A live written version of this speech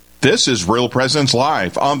This is Real Presence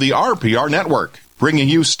Live on the RPR Network, bringing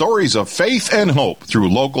you stories of faith and hope through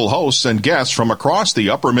local hosts and guests from across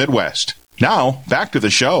the upper Midwest. Now, back to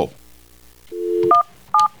the show.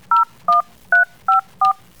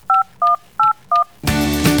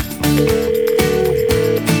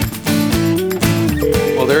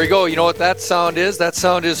 Well, there you go. You know what that sound is? That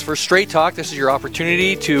sound is for Straight Talk. This is your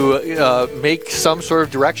opportunity to make some sort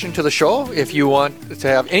of direction to the show. If you want to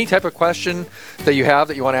have any type of question that you have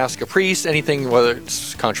that you want to ask a priest, anything, whether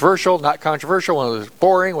it's controversial, not controversial, whether it's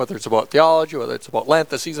boring, whether it's about theology, whether it's about Lent,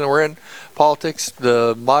 the season we're in, politics,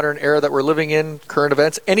 the modern era that we're living in, current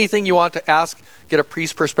events, anything you want to ask, get a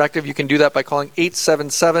priest perspective, you can do that by calling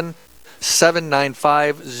 877-795-0122,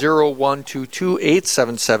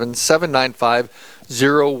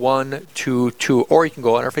 877-795-0122, or you can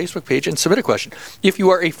go on our Facebook page and submit a question. If you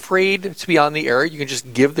are afraid to be on the air, you can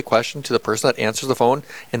just give the question to the person that answers the phone,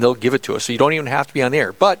 and they'll give it to us. So you don't even have to be on the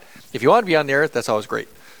air. But if you want to be on the air, that's always great.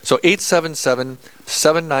 So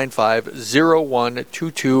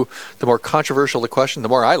 877-795-0122. The more controversial the question, the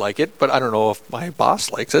more I like it. But I don't know if my boss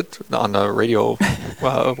likes it on the radio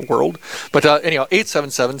world. But anyhow,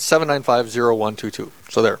 877-795-0122.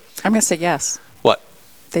 So there. I'm going to say yes. What?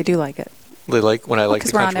 They do like it. They like when I like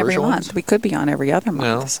the controversial ones? Because we're on every month. We could be on every other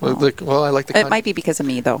month. No. So. Well, I like the It might be because of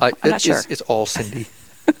me, though. I'm not sure. It's all Cindy.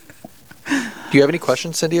 Do you have any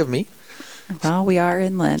questions, Cindy, of me? Well, we are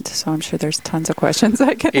in Lent, so I'm sure there's tons of questions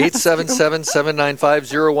I can ask you.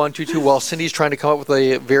 877-795-0122. While Cindy's trying to come up with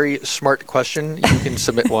a very smart question, you can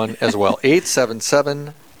submit one as well.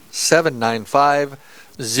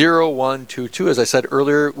 877-795-0122. As I said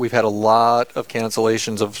earlier, we've had a lot of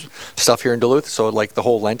cancellations of stuff here in Duluth, so like the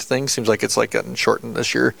whole Lent thing seems like it's like getting shortened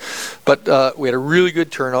this year. But we had a really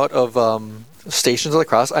good turnout of Stations of the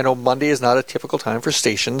Cross. I know Monday is not a typical time for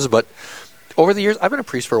stations, but over the years, I've been a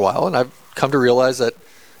priest for a while, and I've come to realize that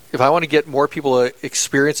if I want to get more people to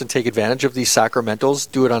experience and take advantage of these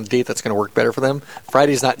sacramentals, do it on a date that's going to work better for them.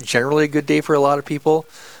 Friday is not generally a good day for a lot of people,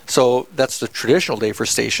 so that's the traditional day for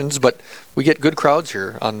stations, but we get good crowds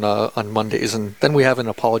here on Mondays, and then we have an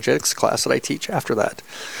apologetics class that I teach after that.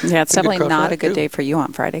 Yeah, it's definitely not a good day for you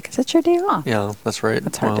on Friday because it's your day off. Yeah, that's right.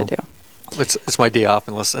 It's hard to do. It's my day off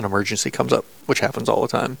unless an emergency comes up, which happens all the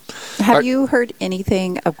time. Have you heard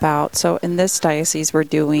anything about, so in this diocese we're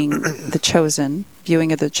doing the Chosen,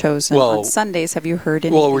 viewing of the Chosen on Sundays. Have you heard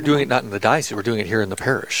anything? Well, we're doing it not in the diocese, we're doing it here in the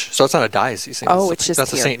parish. So it's not a diocese thing. It's just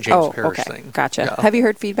that's here. a St. James Parish thing. Gotcha. Yeah. Have you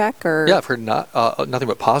heard feedback? Or? Yeah, I've heard nothing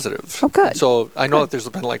but positive. Oh, good. So I know that there's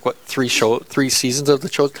been like, three seasons of the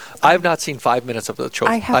Chosen. I have not seen 5 minutes of the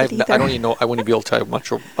Chosen. I haven't either. I don't even know, I wouldn't be able to tell you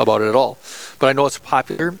much about it at all. But I know it's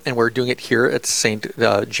popular, and we're doing it here at St.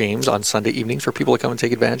 James on Sunday evenings for people to come and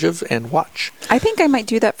take advantage of and watch. I think I might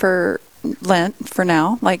do that for Lent for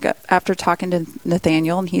now. Like after talking to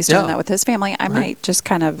Nathaniel, and he's doing that with his family, I might just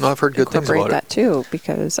kind of I've heard good things about that too,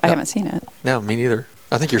 because I haven't seen it. No, me neither.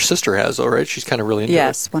 I think your sister has, though, right? She's kind of really into it.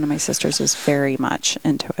 Yes, one of my sisters is very much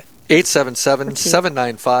into it.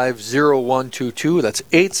 877-795-0122. That's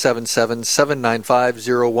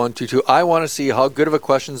 877-795-0122. I want to see how good of a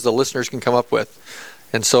questions the listeners can come up with.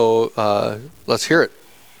 And so let's hear it.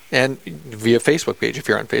 And via Facebook page, if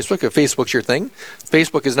you're on Facebook. If Facebook's your thing.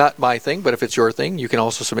 Facebook is not my thing, but if it's your thing, you can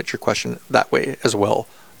also submit your question that way as well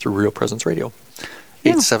through Real Presence Radio.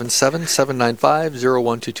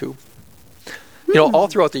 877-795-0122. You know, all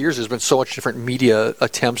throughout the years, there's been so much different media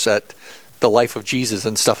attempts at the life of Jesus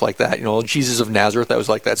and stuff like that. You know, Jesus of Nazareth, that was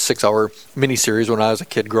like that 6-hour miniseries when I was a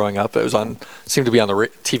kid growing up. It was seemed to be on the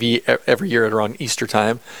TV every year at around Easter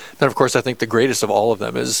time. Then, of course, I think the greatest of all of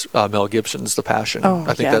them is Mel Gibson's The Passion.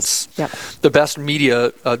 I think that's the best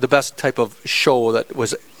media, the best type of show that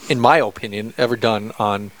was, in my opinion, ever done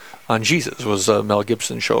on Jesus was a Mel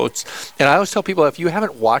Gibson show. And I always tell people, if you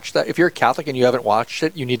haven't watched that, if you're a Catholic and you haven't watched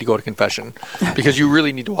it, you need to go to confession because you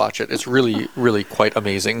really need to watch it. It's really, really quite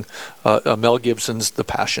amazing. Mel Gibson's The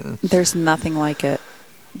Passion. There's nothing like it.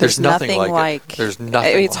 There's nothing like it. There's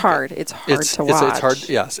nothing. It's hard. It's hard to watch. It's hard.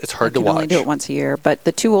 Yes, it's hard to watch. I can only do it once a year. But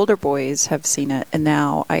the two older boys have seen it, and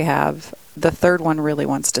now I have the third one really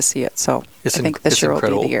wants to see it. So I think this year will be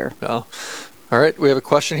the year. Yeah. All right, we have a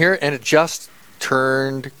question here, and it just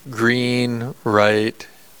turned green right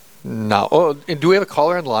now. Oh, and do we have a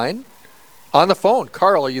caller on line? On the phone.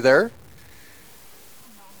 Carl, are you there?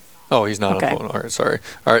 Oh, he's not on the phone. All right, sorry.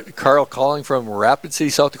 All right, Carl calling from Rapid City,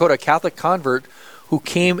 South Dakota, a Catholic convert who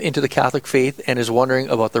came into the Catholic faith and is wondering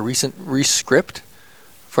about the recent rescript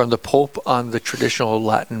from the Pope on the traditional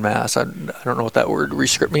Latin Mass. I don't know what that word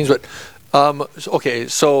rescript means, but okay,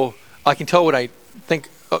 so I can tell what I think.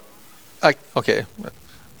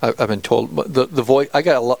 I've been told the voice. I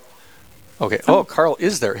got a lot. Okay. Oh, Carl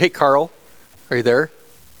is there. Hey, Carl, are you there?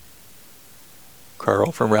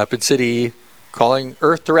 Carl from Rapid City, calling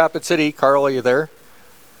Earth to Rapid City. Carl, are you there?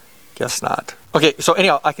 Guess not. Okay, so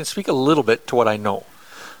anyhow, I can speak a little bit to what I know.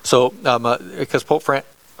 So, because Pope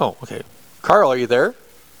oh, okay. Carl, are you there?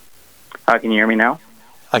 Can you hear me now?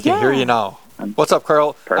 I can hear you now. What's up,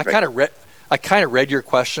 Carl? Perfect. I kind of read your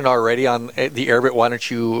question already on the air, but why don't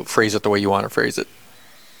you phrase it the way you want to phrase it?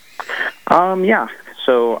 Yeah.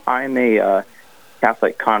 So I'm a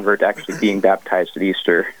Catholic convert, actually being baptized at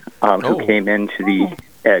Easter, who came into the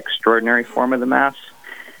extraordinary form of the Mass.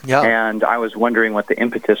 Yeah. And I was wondering what the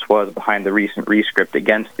impetus was behind the recent rescript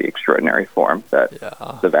against the extraordinary form that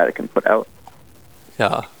the Vatican put out.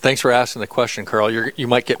 Yeah. Thanks for asking the question, Carl. You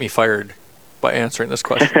might get me fired by answering this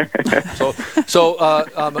question. so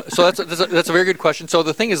that's a very good question. So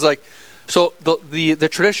the thing is, like, so the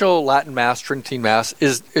traditional Latin Mass, Tridentine Mass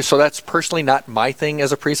is so that's personally not my thing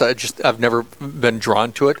as a priest. I've never been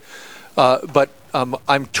drawn to it, but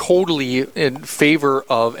I'm totally in favor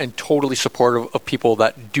of and totally supportive of people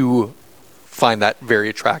that do find that very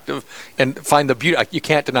attractive and find the beauty. You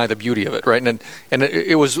can't deny the beauty of it, right? And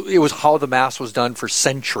it was how the Mass was done for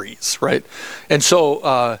centuries, right? And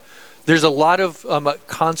so there's a lot of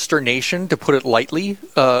consternation, to put it lightly,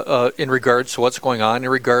 in regards to what's going on in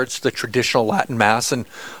regards to the traditional Latin Mass and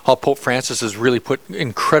how Pope Francis has really put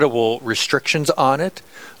incredible restrictions on it,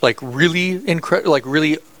 like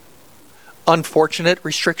really unfortunate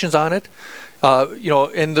restrictions on it.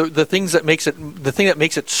 And the thing that makes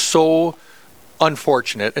it so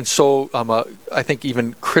unfortunate and so I think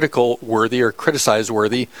even criticized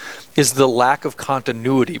worthy is the lack of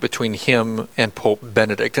continuity between him and Pope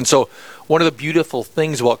Benedict. And so one of the beautiful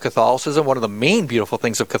things about Catholicism, one of the main beautiful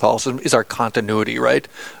things of Catholicism, is our continuity, right?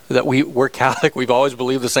 That we're Catholic, we've always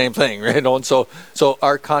believed the same thing, right? And so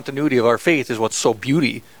our continuity of our faith is what's so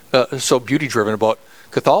beauty driven about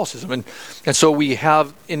Catholicism, and so we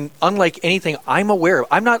have, unlike anything I'm aware of,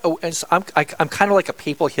 I'm kind of like a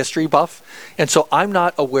papal history buff, and so I'm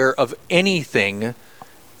not aware of anything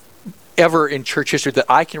ever in church history that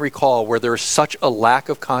I can recall where there is such a lack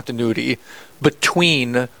of continuity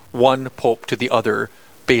between one pope to the other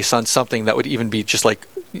based on something that would even be just like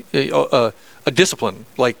a discipline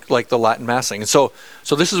like the Latin Massing. And so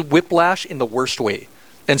this is whiplash in the worst way.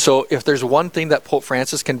 And so if there's one thing that Pope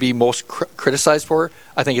Francis can be most criticized for,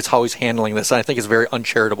 I think it's how he's handling this. And I think it's very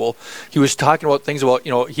uncharitable. He was talking about things about,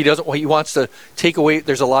 he wants to take away,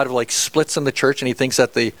 there's a lot of like splits in the church, and he thinks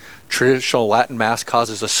that the traditional Latin Mass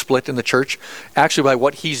causes a split in the church. Actually, by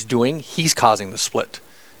what he's doing, he's causing the split.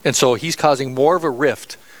 And so he's causing more of a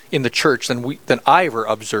rift in the church than I ever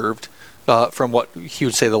observed from what he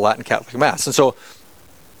would say the Latin Catholic Mass. And so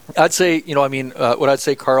I'd say, what I'd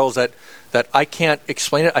say, Carl, is that I can't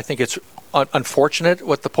explain it. I think it's unfortunate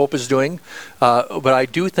what the Pope is doing, but I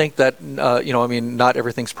do think that, not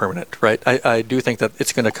everything's permanent, right? I do think that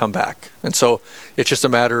it's going to come back. And so it's just a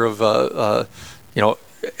matter of,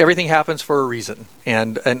 everything happens for a reason.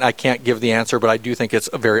 And I can't give the answer, but I do think it's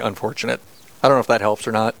very unfortunate. I don't know if that helps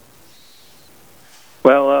or not.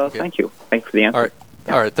 Well, okay. Thank you. Thanks for the answer. All right.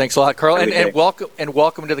 Yeah. All right. Thanks a lot, Carl. And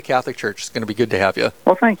welcome to the Catholic Church. It's going to be good to have you.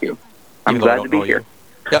 Well, thank you. I'm glad to be here.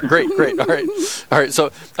 Yeah, great. All right.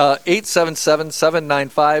 So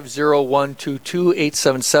 877-795-0122,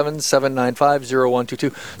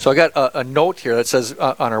 877-795-0122. So I got a note here that says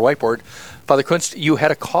on our whiteboard, Father Kunst, you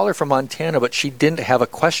had a caller from Montana, but she didn't have a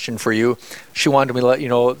question for you. She wanted me to let you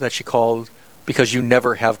know that she called because you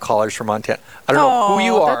never have callers from Montana. I don't know who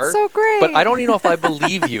you are, that's so great. But I don't even know if I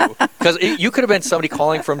believe you, because you could have been somebody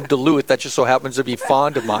calling from Duluth that just so happens to be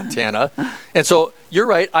fond of Montana. And so you're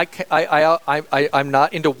right. I'm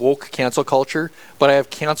not into woke cancel culture, but I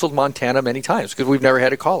have canceled Montana many times because we've never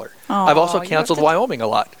had a caller. I've also canceled Wyoming a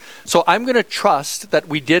lot. So I'm going to trust that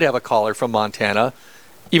we did have a caller from Montana,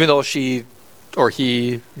 even though she or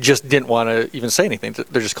he just didn't want to even say anything.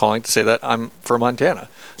 They're just calling to say that I'm from Montana.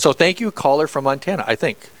 So thank you, caller from Montana, I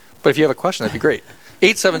think. But if you have a question, that'd be great.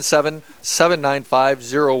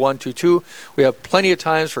 877-795-0122. We have plenty of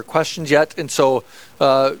times for questions yet. And so,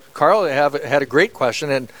 Carl had a great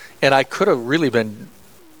question, and I could have really been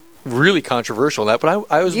really controversial in that, but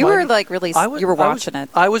I was. You were like really. You were watching it.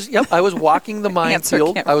 I was was walking the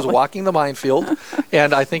minefield. I was walking the minefield,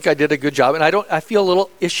 and I think I did a good job. And I feel a little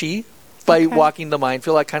ishy by walking the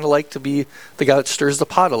minefield. I kind of like to be the guy that stirs the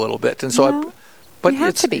pot a little bit, and so But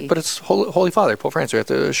it's Holy Father, Pope Francis. We have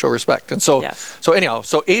to show respect. And so, so anyhow,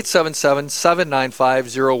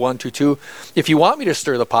 877-795-0122. If you want me to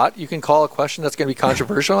stir the pot, you can call a question that's going to be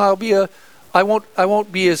controversial. I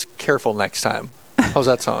won't be as careful next time. How's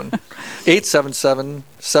that sound?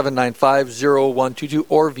 877-795-0122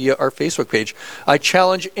 or via our Facebook page. I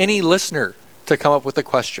challenge any listener to come up with a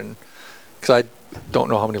question, because I don't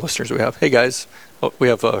know how many listeners we have. Hey, guys. Oh, we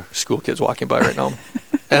have school kids walking by right now.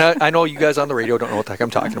 And I know you guys on the radio don't know what the heck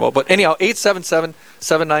I'm talking about. But anyhow,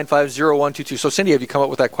 877-795-0122. So, Cindy, have you come up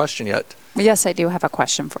with that question yet? Yes, I do have a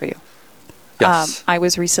question for you. Yes. I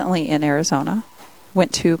was recently in Arizona,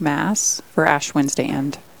 went to Mass for Ash Wednesday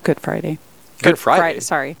and Good Friday. Good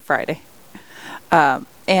Friday? Friday.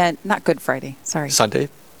 And not Good Friday, sorry. Sunday?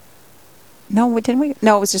 No, didn't we?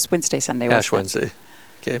 No, it was just Wednesday, Sunday. Ash Wednesday.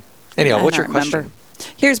 Okay. Anyhow, what's your question?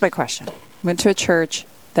 Here's my question. Went to a church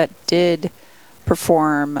that did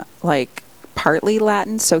perform like partly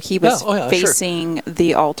Latin, so he was facing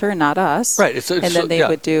the altar, not us. Right. Then they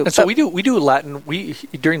would do. And so we do Latin.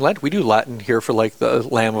 During Lent we do Latin here for like the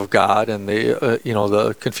Lamb of God and the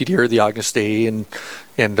the Confiteor, the Agnus Dei, and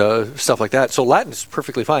stuff like that. So Latin is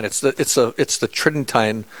perfectly fine. It's the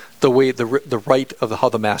Tridentine, the way the rite of how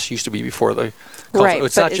the Mass used to be before the. Right.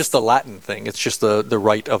 It's not just the Latin thing. It's just the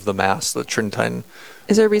rite of the Mass, the Tridentine.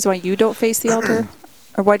 Is there a reason why you don't face the altar?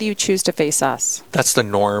 Or why do you choose to face us? That's the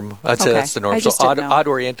norm. I'd say that's the norm. So ad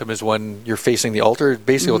orientem is when you're facing the altar.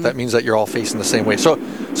 Basically what that means that you're all facing the same way. So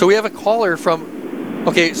we have a caller from,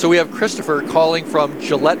 so we have Christopher calling from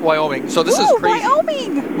Gillette, Wyoming. So this is crazy.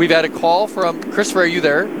 Wyoming! We've had a call from, Christopher, are you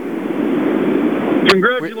there?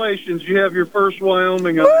 Congratulations, you have your first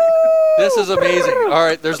Wyoming. This is amazing. All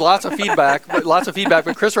right, there's lots of feedback. But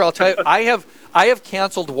Christopher, I'll tell you, I have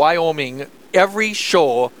canceled Wyoming every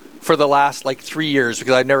show for the last 3 years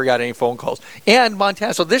because I've never got any phone calls. And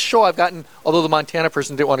Montana. So this show I've gotten, although the Montana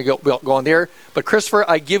person didn't want to go on there. But Christopher,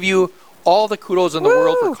 I give you all the kudos in the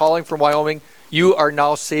world for calling from Wyoming. You are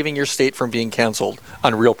now saving your state from being canceled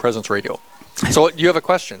on Real Presence Radio. So you have a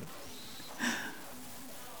question?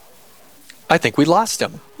 I think we lost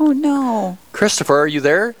him. Oh no. Christopher, are you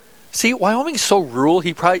there? See, Wyoming's so rural.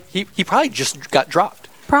 He probably just got dropped.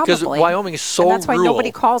 Probably. Because Wyoming is so rural. And that's why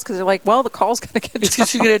nobody calls, because they're like, well, the call's going to get dropped. It's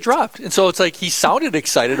just going to get dropped. And so it's like he sounded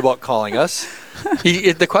excited about calling us.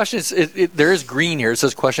 The question is, there is green here. It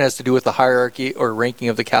says question has to do with the hierarchy or ranking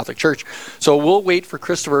of the Catholic Church. So we'll wait for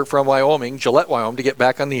Christopher from Wyoming, Gillette, Wyoming, to get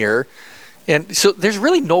back on the air. And so there's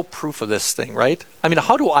really no proof of this thing, right? I mean,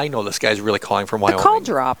 how do I know this guy's really calling from Wyoming? The call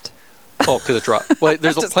dropped. Oh, because it dropped. Well,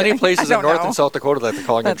 there's plenty of places in North and South Dakota that the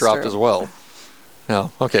call got dropped as well.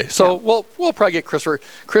 No. Okay. So we'll probably get Christopher.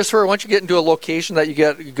 Christopher, once you get into a location that you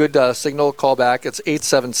get a good signal, call back. It's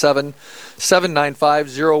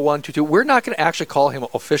 877-795-0122. We're not going to actually call him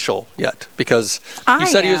official yet because he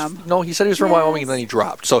said he was from Wyoming and then he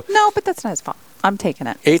dropped. So no, but that's not his fault. I'm taking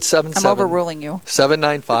it. 877. I'm overruling you.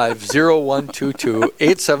 795-0122.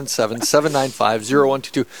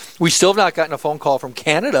 877-795-0122. We still have not gotten a phone call from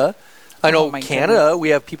Canada. I know Canada, goodness. We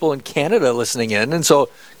have people in Canada listening in. And so,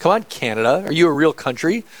 come on, Canada. Are you a real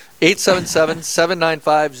country?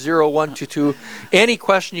 877-795-0122. Any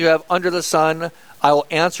question you have under the sun, I will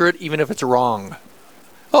answer it even if it's wrong.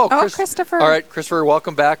 Oh, Christopher. All right, Christopher,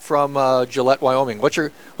 welcome back from Gillette, Wyoming. What's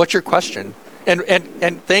your question?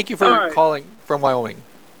 And thank you for calling from Wyoming.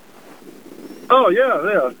 Oh,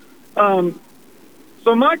 yeah.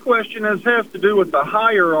 So my question has to do with the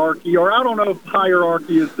hierarchy, or I don't know if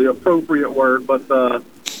hierarchy is the appropriate word, but the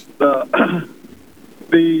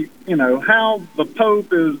how the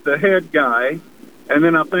Pope is the head guy, and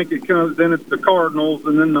then I think then it's the cardinals,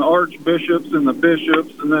 and then the archbishops and the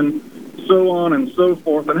bishops, and then so on and so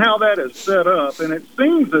forth, and how that is set up. And it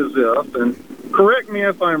seems as if, and correct me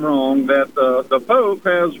if I'm wrong, that the Pope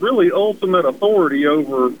has really ultimate authority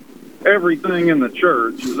over everything in the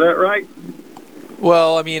church. Is that right?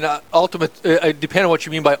 Well, I mean, ultimate. Depending on what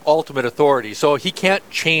you mean by ultimate authority. So he can't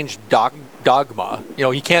change dogma.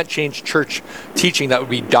 He can't change church teaching. That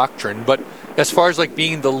would be doctrine. But as far as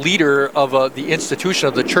being the leader of the institution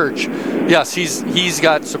of the church, yes, he's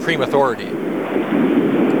got supreme authority.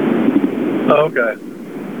 Okay.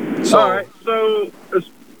 All right. So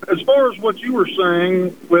as far as what you were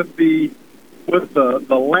saying with the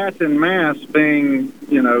Latin Mass being,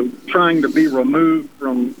 trying to be removed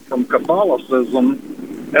from Catholicism,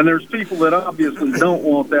 and there's people that obviously don't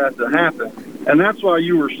want that to happen. And that's why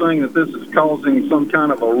you were saying that this is causing some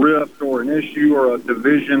kind of a rift or an issue or a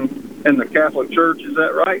division in the Catholic Church. Is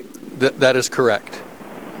that right? That is correct.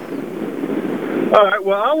 All right.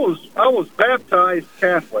 Well, I was baptized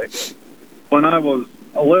Catholic when I was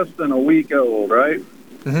less than a week old, right?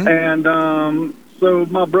 Mm-hmm. And so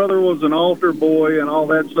my brother was an altar boy and all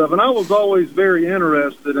that stuff, and I was always very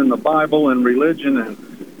interested in the Bible and religion. And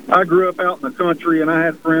I grew up out in the country, and I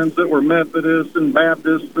had friends that were Methodists and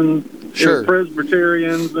Baptists and Sure.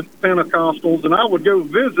 Presbyterians and Pentecostals, and I would go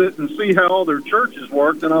visit and see how all their churches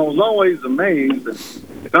worked, and I was always amazed.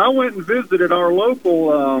 And I went and visited our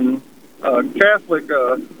local Catholic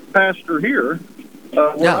pastor here,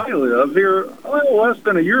 where I live, here less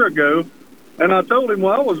than a year ago, and I told him,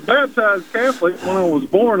 well, I was baptized Catholic when I was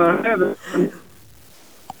born. I had it.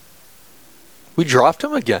 We dropped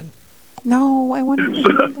him again. No, I wonder.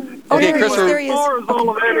 Okay, Christopher. There he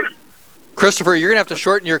is. Christopher, you're gonna have to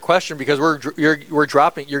shorten your question because we're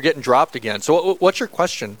dropping. You're getting dropped again. So, what's your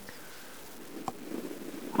question?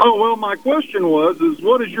 Oh well, my question is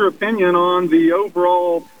what is your opinion on the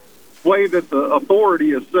overall way that the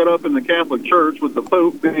authority is set up in the Catholic Church, with the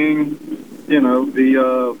Pope being,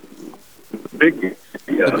 the big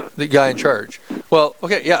the guy in charge? Well,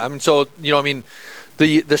 okay, yeah.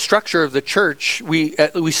 The structure of the church, we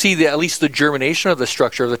see at least the germination of the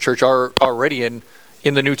structure of the church are already in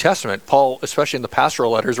the New Testament. Paul, especially in the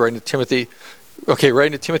pastoral letters, writing to Timothy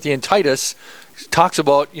and Titus, talks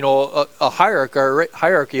about a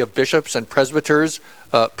hierarchy of bishops and presbyters,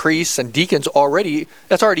 priests and deacons already.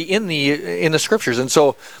 That's already in the scriptures. And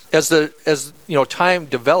so as time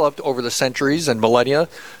developed over the centuries and millennia,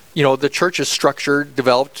 the church's structure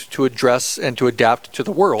developed to address and to adapt to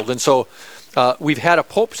the world. And so we've had a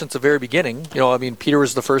pope since the very beginning. Peter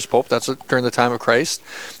was the first pope. That's during the time of Christ.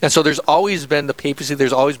 And so there's always been the papacy.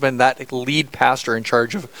 There's always been that lead pastor in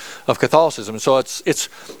charge of Catholicism. So it's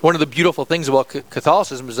one of the beautiful things about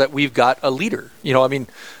Catholicism is that we've got a leader.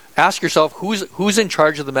 Ask yourself, who's in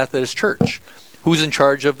charge of the Methodist Church? Who's in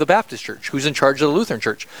charge of the Baptist Church? Who's in charge of the Lutheran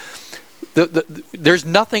Church? There's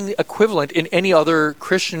nothing equivalent in any other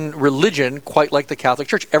Christian religion quite like the Catholic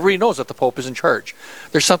Church. Everybody knows that the Pope is in charge.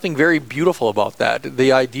 There's something very beautiful about that,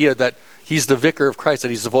 the idea that he's the vicar of Christ,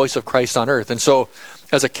 that he's the voice of Christ on earth. And so,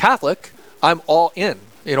 as a Catholic, I'm all in.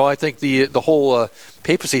 I think the whole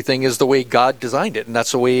papacy thing is the way God designed it, and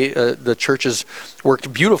that's the way the church has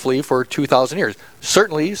worked beautifully for 2,000 years.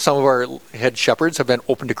 Certainly, some of our head shepherds have been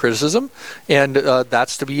open to criticism, and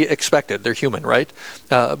that's to be expected. They're human, right?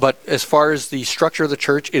 But as far as the structure of the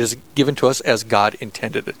church, it is given to us as God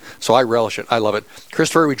intended it. So I relish it. I love it.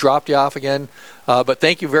 Christopher, we dropped you off again, but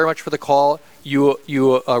thank you very much for the call.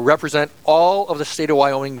 You represent all of the state of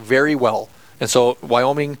Wyoming very well, and so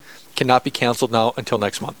Wyoming cannot be canceled now until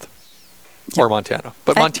next month, or Montana.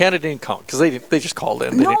 But Montana didn't count because they just called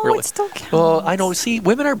in. They didn't really. It still counts. Well, I know. See,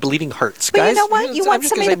 women are bleeding hearts, guys. But you know what? You want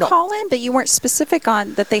somebody to call in, but you weren't specific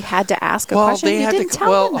on that they had to ask a question. You didn't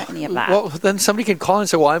tell them any of that. Well, then somebody can call in and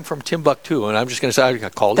say, well, I'm from Timbuktu, and I'm just going to say I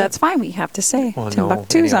got called in. That's fine. We have to say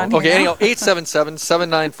Timbuktu's on here. Okay, anyhow,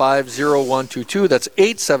 877-795-0122. That's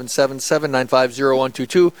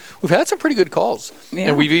 877-795-0122. We've had some pretty good calls,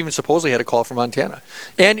 and we've even supposedly had a call from Montana.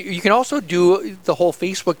 And you can also do the whole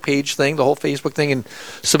Facebook page thing, and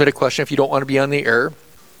submit a question if you don't want to be on the air.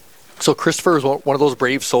 So Christopher is one of those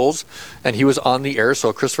brave souls, and he was on the air.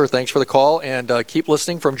 So Christopher, thanks for the call, and keep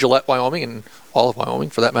listening from Gillette, Wyoming, and all of Wyoming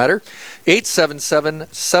for that matter.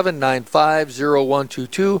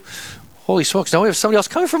 877-795-0122. Holy smokes, now we have somebody else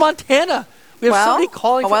coming from Montana. We have somebody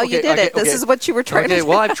calling. Well, you did it. This is what you were trying to do.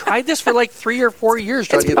 Well, I've tried this for like 3 or 4 years.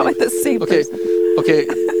 It's probably the same person. Okay.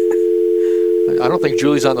 I don't think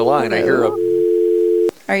Julie's on the line. I hear a...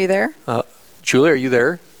 Are you there? Julie, are you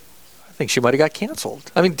there? I think she might have got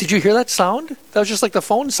canceled. Did you hear that sound? That was just like the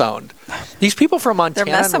phone sound. These people from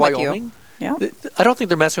Montana and Wyoming, yeah. I don't think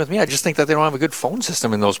they're messing with me. I just think that they don't have a good phone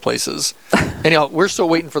system in those places. Anyhow, we're still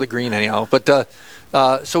waiting for the green anyhow. But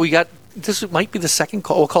so we got, this might be the second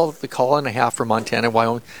call. We'll call it the call and a half from Montana and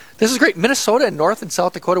Wyoming. This is great. Minnesota and North and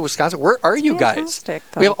South Dakota, Wisconsin. Where are you guys?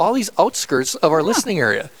 We have all these outskirts of our listening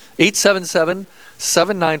area.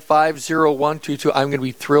 877-795-0122. I'm going to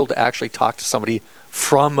be thrilled to actually talk to somebody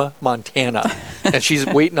from Montana. And she's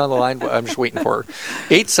waiting on the line. I'm just waiting for her.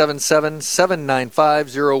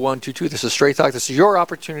 877-795-0122. This is Straight Talk. This is your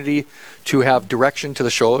opportunity to have direction to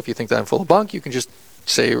the show. If you think that I'm full of bunk, you can just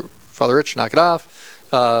say, Father Rich, knock it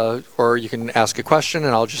off. Or you can ask a question,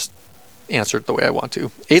 and I'll just answer it the way I want to.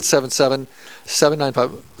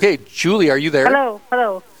 877-795. Okay, Julie, are you there?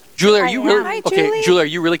 Hello. Julie, are you really? Hi, okay, Julie, are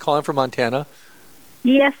you really calling from Montana?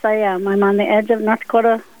 Yes, I am. I'm on the edge of North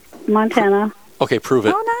Dakota, Montana. Okay, prove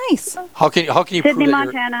it. Oh, nice. How can you Sydney, prove it?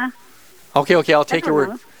 Montana. Okay, I'll take your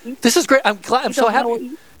word. This is great. I'm glad. I'm so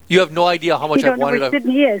happy. You have no idea how much I've wanted to.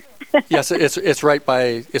 Sydney is. Yes, it's right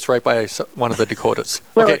by one of the Dakotas.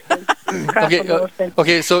 Okay.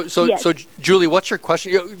 Okay. So Julie, what's your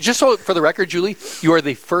question? Just so for the record, Julie, you are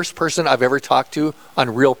the first person I've ever talked to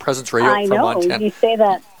on Real Presence Radio from Montana. I know. You say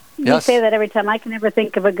that. You say that every time. I can never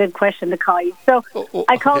think of a good question to call you. So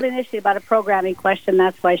I called initially about a programming question.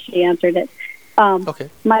 That's why she answered it. Okay.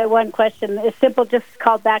 My one question is simple. Just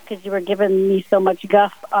called back because you were giving me so much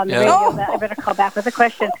guff on the radio that I better call back with a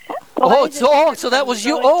question. So that was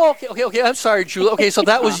you. Oh, okay. I'm sorry, Julie. Okay, so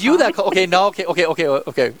that was you that called. Okay, now, okay.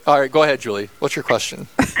 All right, go ahead, Julie. What's your question?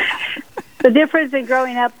 The difference in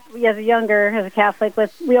growing up as a Catholic,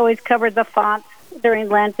 was we always covered the font during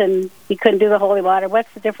Lent, and you couldn't do the holy water.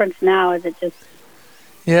 What's the difference now? Is it just?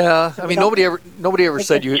 Yeah, I mean, nobody ever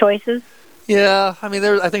said you choices. Yeah, I mean,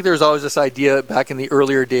 I think there was always this idea back in the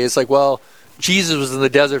earlier days, like, well, Jesus was in the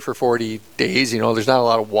desert for 40 days. There's not a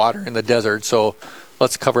lot of water in the desert, so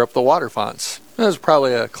let's cover up the water fonts. That was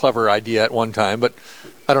probably a clever idea at one time, but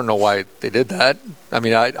I don't know why they did that. I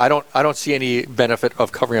mean, I don't see any benefit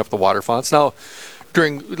of covering up the water fonts. Now,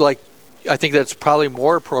 I think that's probably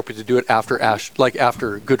more appropriate to do it after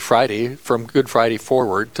Good Friday, from Good Friday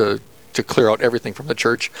forward to clear out everything from the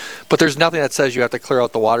church. But there's nothing that says you have to clear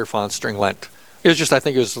out the water fonts during Lent. It was just, I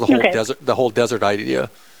think it was the whole desert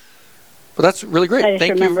idea. But that's really great. I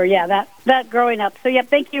just remember, that growing up. So,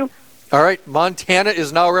 thank you. All right, Montana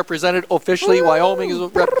is now represented officially. Woo! Wyoming is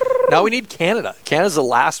now we need Canada. Canada's the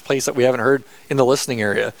last place that we haven't heard in the listening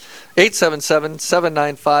area.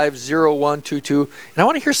 877-795-0122. And I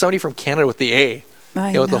want to hear somebody from Canada with the A.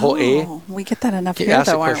 I know. With the whole A. We get that enough here,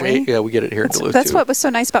 though, aren't we? Yeah, we get it here in Duluth, That's too. what was so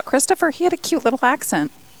nice about Christopher. He had a cute little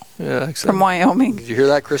accent. Yeah, excellent. From Wyoming. Did you hear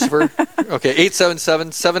that, Christopher? Okay,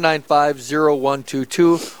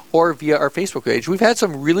 877-795-0122 or via our Facebook page. We've had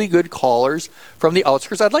some really good callers from the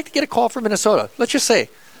outskirts. I'd like to get a call from Minnesota. Let's get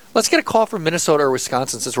a call from Minnesota or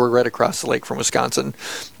Wisconsin, since we're right across the lake from Wisconsin.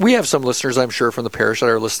 We have some listeners, I'm sure, from the parish that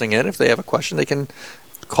are listening in. If they have a question, they can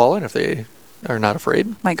call in if they are not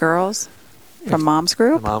afraid. My girls from Mom's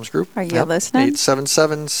Group. The Mom's Group. Are you listening?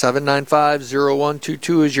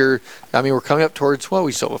 877-795-0122 is your... I mean, we're coming up towards... Well,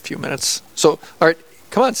 we still have a few minutes. So, all right.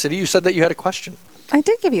 Come on, Cindy. You said that you had a question. I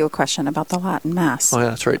did give you a question about the Latin Mass. Oh, yeah,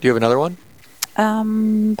 that's right. Do you have another one?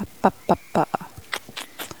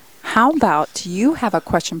 How about, do you have a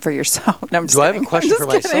question for yourself? No, I'm just Do kidding. I have a question for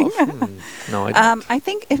myself? No, I don't. I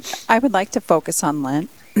think I would like to focus on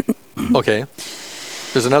Lent. Okay.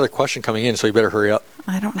 There's another question coming in, so you better hurry up.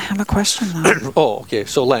 I don't have a question, though. Oh, okay.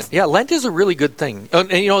 So Lent. Yeah, Lent is a really good thing. And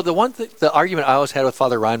the argument I always had with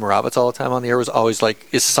Father Ryan Moravitz all the time on the air was always like,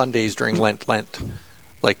 is Sundays during Lent?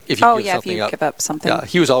 Like, if you give up something. Yeah,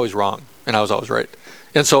 he was always wrong, and I was always right.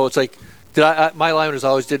 And so it's like, my line was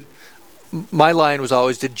always, did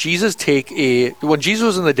Jesus when Jesus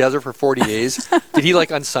was in the desert for 40 days, did he,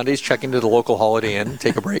 on Sundays, check into the local Holiday Inn,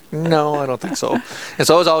 take a break? No, I don't think so. And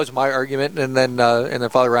so it was always my argument. And then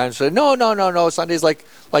Father Ryan said, no, Sunday's like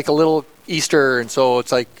a little Easter. And so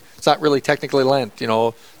it's it's not really technically Lent,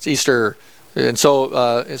 it's Easter. And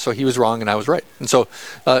so he was wrong and I was right. And so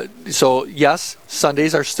yes,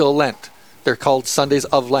 Sundays are still Lent. They're called Sundays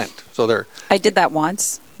of Lent. So I did that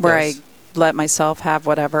once where I let myself have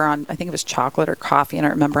whatever on, I think it was chocolate or coffee, and I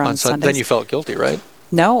don't remember on Sundays. Then you felt guilty, right?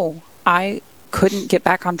 No, I couldn't get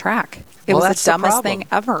back on track. It was the dumbest thing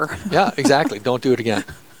ever. Yeah, exactly. Don't do it again.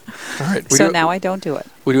 All right. Now I don't do it.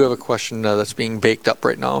 We do have a question that's being baked up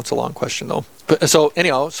right now. It's a long question, though. But, so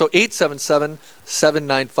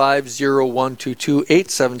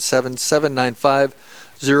 877-795-0122,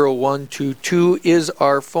 877-795-0122 is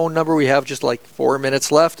our phone number. We have just 4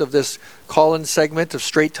 minutes left of this call-in segment of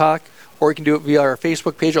Straight Talk, or you can do it via our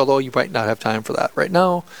Facebook page, although you might not have time for that right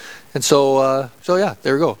now. And so yeah,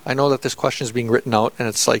 there we go. I know that this question is being written out, and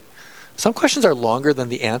it's some questions are longer than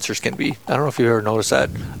the answers can be. I don't know if you've ever noticed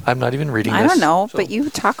that. I'm not even reading this. I don't know, but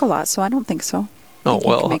you talk a lot, so I don't think so. Oh,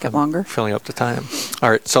 well, make it longer. Filling up the time.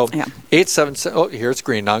 All right, so 877. Oh, here it's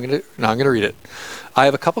green. Now I'm gonna read it. I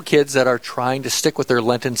have a couple kids that are trying to stick with their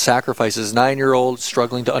Lenten sacrifices. 9-year-old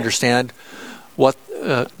struggling to understand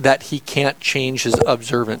that he can't change his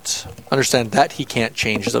observance. Understand that he can't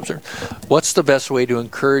change his observance. What's the best way to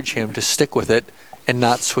encourage him to stick with it and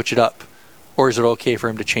not switch it up, or is it okay for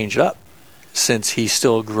him to change it up since he's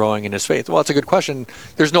still growing in his faith? Well, it's a good question.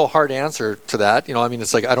 There's no hard answer to that.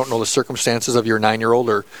 It's I don't know the circumstances of your 9-year-old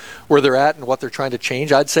or where they're at and what they're trying to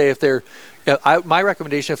change. I'd say my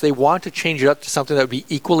recommendation, if they want to change it up to something that would be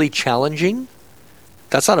equally challenging,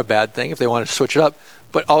 that's not a bad thing if they want to switch it up.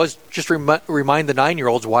 But always just remind the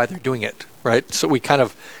 9-year-olds why they're doing it, right? So we kind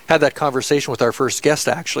of had that conversation with our first guest,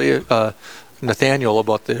 actually, Nathaniel,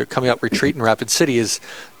 about the coming up retreat in Rapid City, is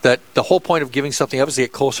that the whole point of giving something up is to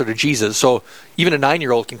get closer to Jesus. So even a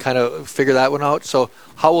 9-year-old can kind of figure that one out. So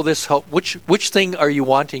how will this help? Which thing are you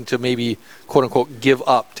wanting to maybe, quote unquote, give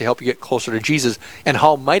up to help you get closer to Jesus? And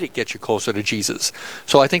how might it get you closer to Jesus?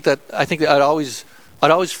 So I think that I'd always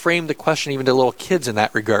frame the question even to little kids in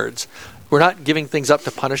that regards. we're not giving things up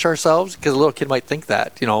to punish ourselves, because a little kid might think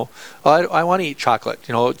that, I want to eat chocolate.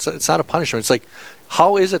 It's not a punishment. It's like,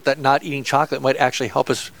 how is it that not eating chocolate might actually help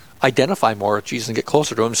us identify more with Jesus and get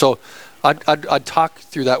closer to him? So I'd talk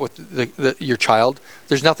through that with your child.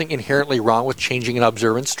 There's nothing inherently wrong with changing an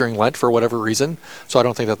observance during Lent for whatever reason. So I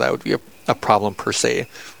don't think that would be a problem per se.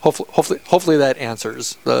 Hopefully that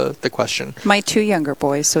answers the question. My 2 younger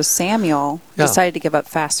boys, so Samuel decided to give up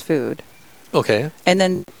fast food. Okay. And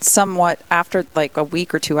then somewhat after, like a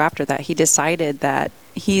week or 2 after that, he decided that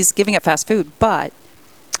he's giving up fast food, but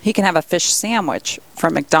he can have a fish sandwich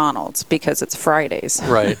from McDonald's because it's Fridays.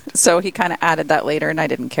 Right. So he kind of added that later, and I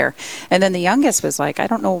didn't care. And then the youngest was like, I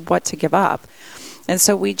don't know what to give up. And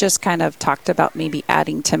so we just kind of talked about maybe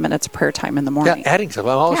adding 10 minutes of prayer time in the morning. Yeah, adding stuff.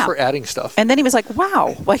 I'm always for adding stuff. And then he was like,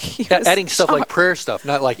 wow. Like adding stuff like prayer stuff,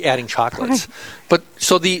 not like adding chocolates. Right. But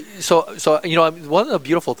so one of the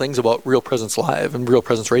beautiful things about Real Presence Live and Real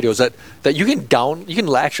Presence Radio is that you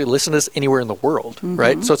can actually listen to this anywhere in the world,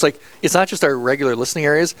 right? So it's like, it's not just our regular listening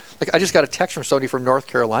areas. Like, I just got a text from somebody from North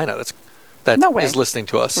Carolina that is listening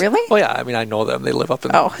to us. Really? Oh yeah, I mean, I know them. They live up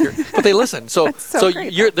in here, but they listen. So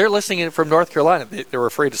they're listening from North Carolina. They were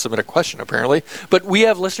afraid to submit a question, apparently. But we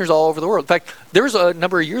have listeners all over the world. In fact, there was a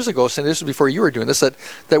number of years ago, and this was before you were doing this,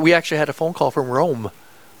 that we actually had a phone call from Rome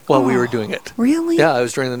while we were doing it. Really? Yeah, it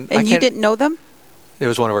was during the. And you didn't know them? It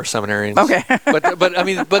was one of our seminarians. Okay. but I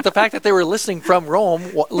mean, but the fact that they were listening from Rome,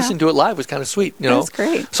 listening to it live was kind of sweet. That's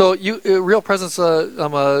great. So Real Presence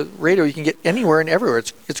radio, you can get anywhere and everywhere.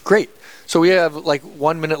 It's great. So we have like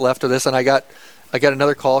 1 minute left of this, and I got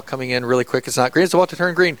another call coming in really quick. It's not green. It's about to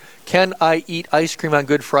turn green. Can I eat ice cream on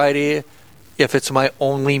Good Friday if it's my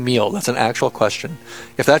only meal? That's an actual question.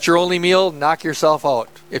 If that's your only meal, knock yourself out.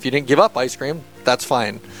 If you didn't give up ice cream, that's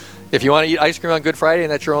fine. If you want to eat ice cream on Good Friday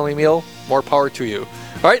and that's your only meal, more power to you.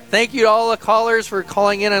 All right, thank you to all the callers for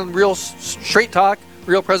calling in on Real Straight Talk,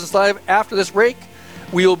 Real Presence Live. After this break,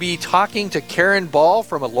 we will be talking to Karen Ball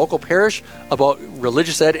from a local parish about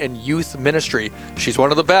religious ed and youth ministry. She's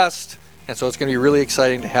one of the best, and so it's going to be really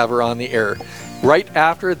exciting to have her on the air. Right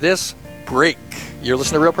after this break, you're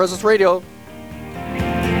listening to Real Presence Radio.